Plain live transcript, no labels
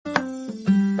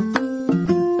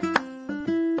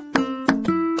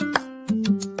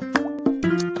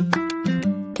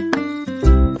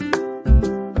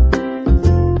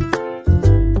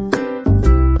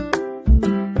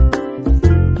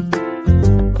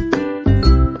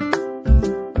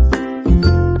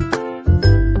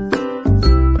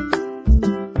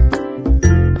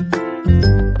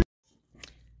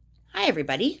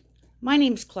everybody. My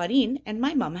name's Claudine and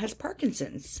my mom has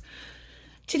Parkinson's.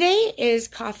 Today is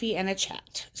coffee and a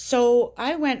chat. So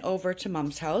I went over to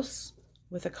mom's house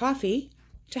with a coffee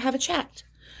to have a chat.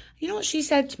 You know what she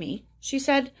said to me? She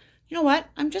said, you know what?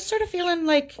 I'm just sort of feeling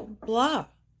like blah.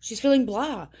 She's feeling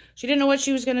blah. She didn't know what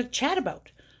she was going to chat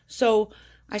about. So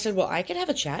I said, well, I could have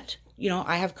a chat. You know,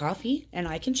 I have coffee and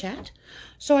I can chat.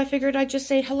 So I figured I'd just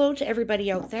say hello to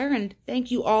everybody out there and thank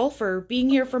you all for being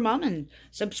here for Mom and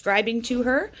subscribing to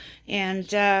her and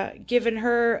giving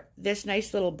her this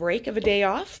nice little break of a day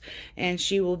off. And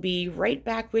she will be right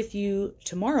back with you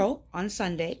tomorrow on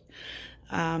Sunday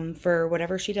for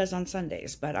whatever she does on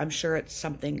Sundays. But I'm sure it's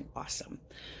something awesome.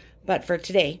 But for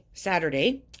today,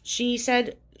 Saturday, she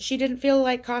said she didn't feel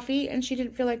like coffee and she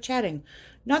didn't feel like chatting.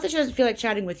 Not that she doesn't feel like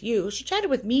chatting with you. She chatted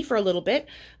with me for a little bit,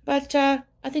 but I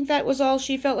think that was all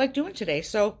she felt like doing today.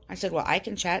 So I said, well, I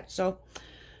can chat. So I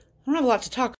don't have a lot to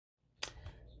talk.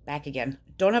 Back again.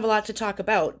 Don't have a lot to talk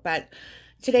about, but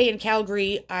today in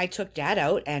Calgary, I took Dad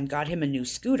out and got him a new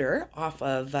scooter off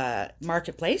of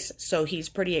Marketplace. So he's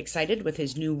pretty excited with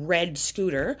his new red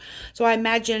scooter. So I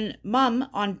imagine Mom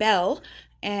on Belle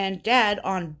and Dad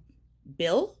on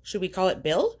Bill. Should we call it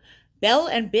Bill? Belle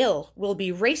and Bill will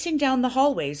be racing down the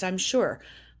hallways, I'm sure.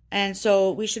 And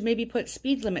so we should maybe put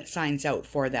speed limit signs out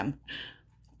for them.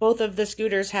 Both of the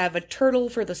scooters have a turtle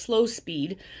for the slow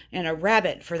speed and a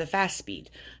rabbit for the fast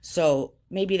speed. So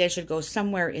maybe they should go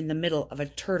somewhere in the middle of a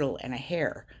turtle and a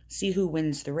hare. See who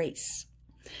wins the race.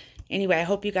 Anyway, I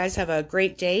hope you guys have a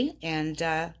great day and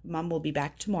Mom will be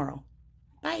back tomorrow.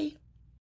 Bye.